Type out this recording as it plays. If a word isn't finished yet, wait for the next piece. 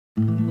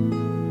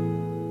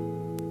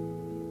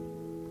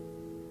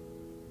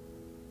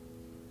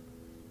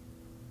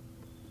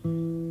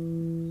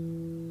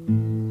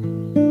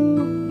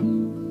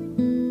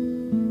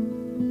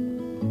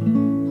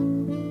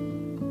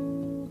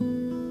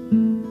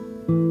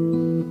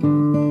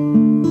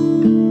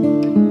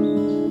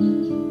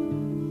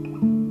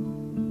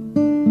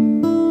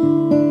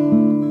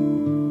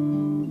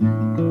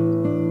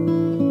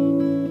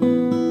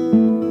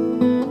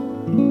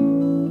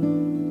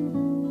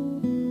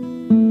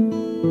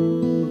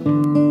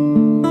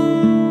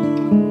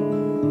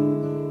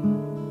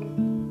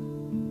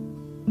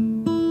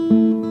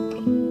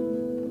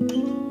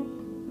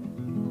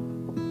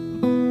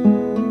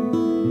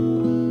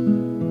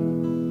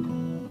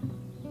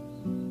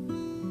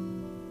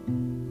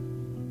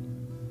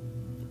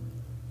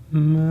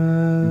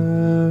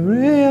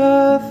Mary,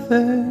 I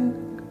think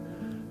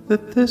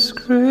that this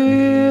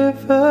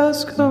grief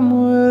has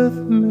come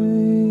with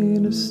me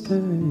to stay.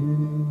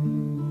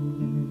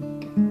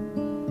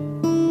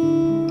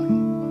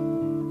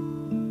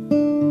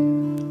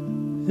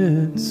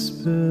 It's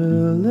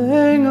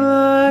spilling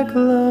like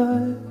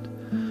light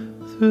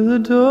through the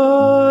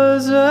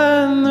doors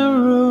and the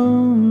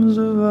rooms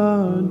of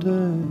our day.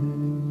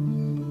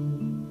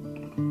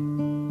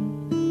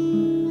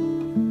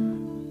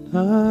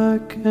 I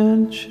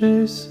can't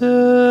chase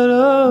it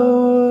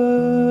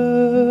away.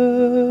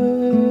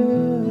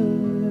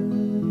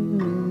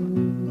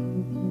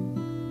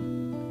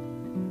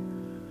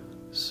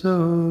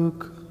 So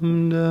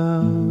come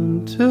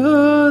down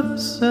to the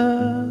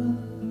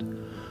sand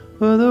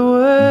where the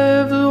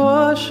waves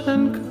wash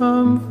and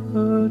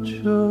comfort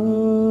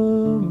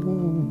your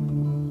bones,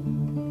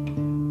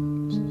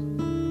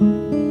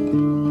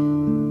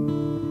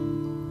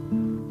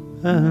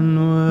 and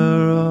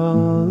where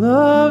all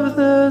of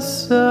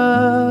this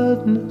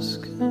sadness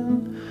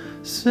can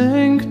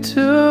sink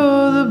to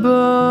the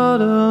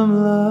bottom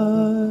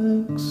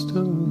like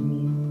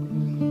stones,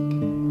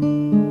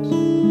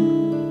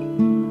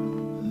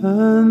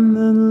 and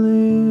then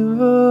leave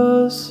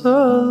us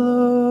alone.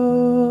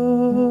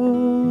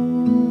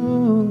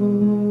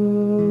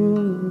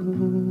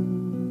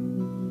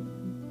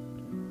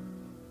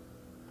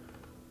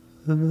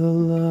 The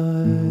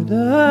light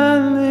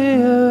and the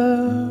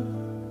air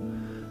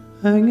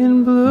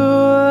hanging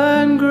blue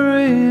and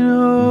green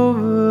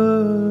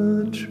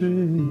over the trees,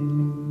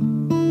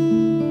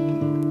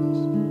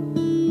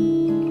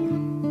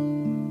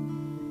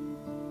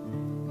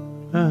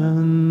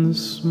 and the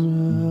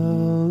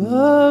smell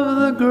of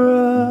the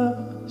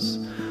grass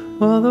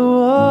while the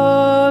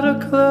water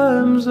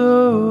climbs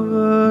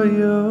over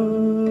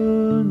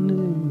your knees.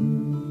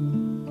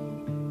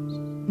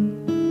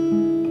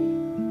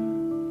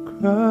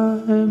 Cry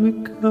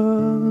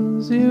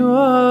because you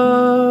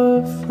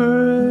are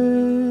free.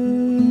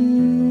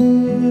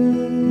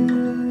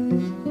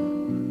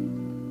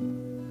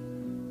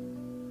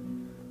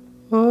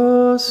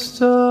 Oh,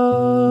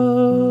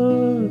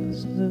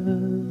 stars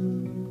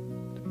and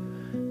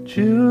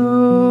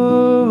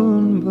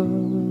June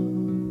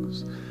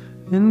bugs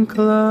in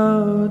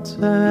clouds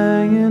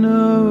hanging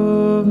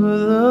over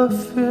the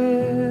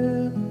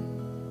field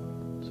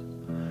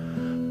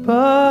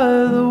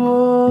by the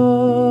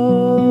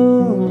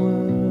wall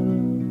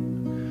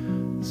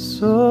where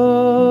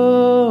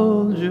soldiers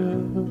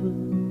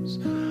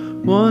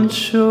once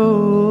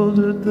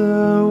shouldered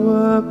their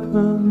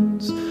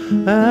weapons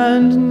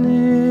and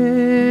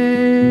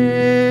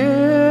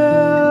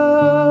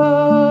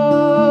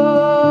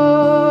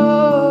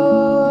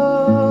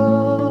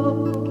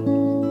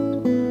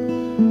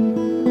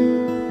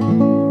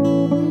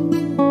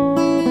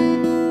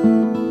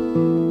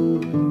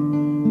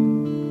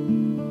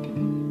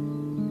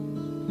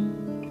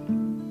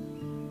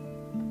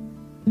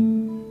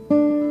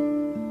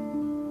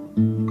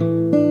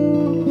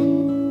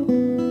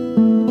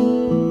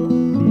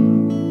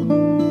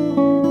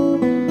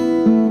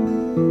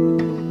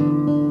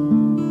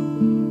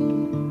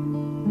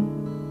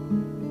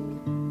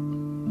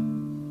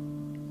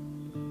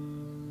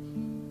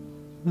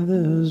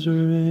there's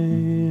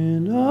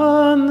rain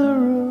on the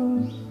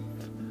roof,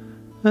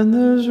 and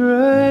there's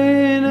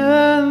rain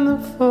in the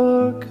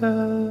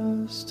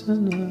forecast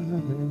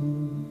tonight,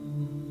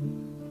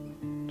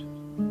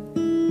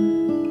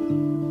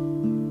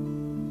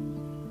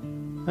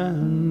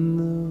 and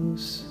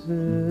those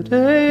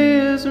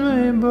cities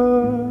may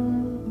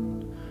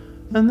burn,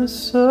 and the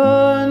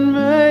sun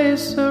may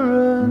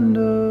surrender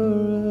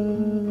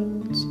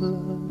its light,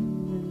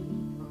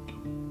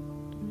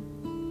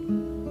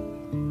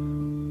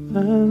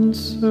 and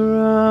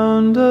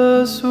surround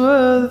us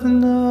with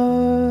night.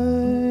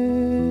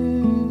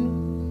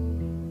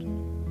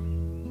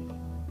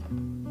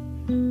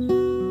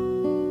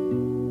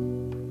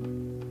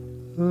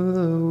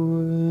 The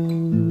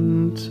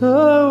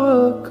winter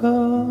will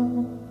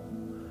come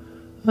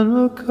and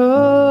will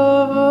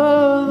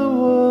cover the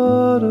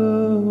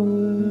water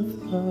with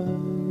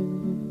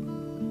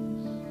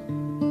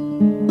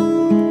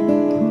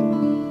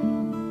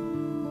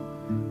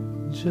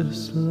ice,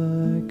 just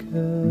like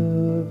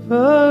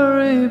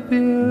every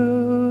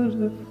beautiful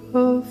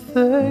simple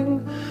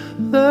thing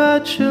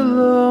that you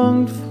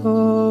longed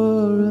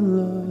for in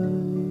life.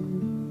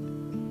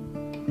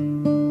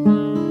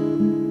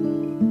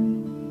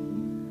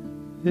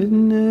 It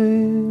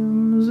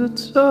names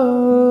its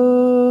own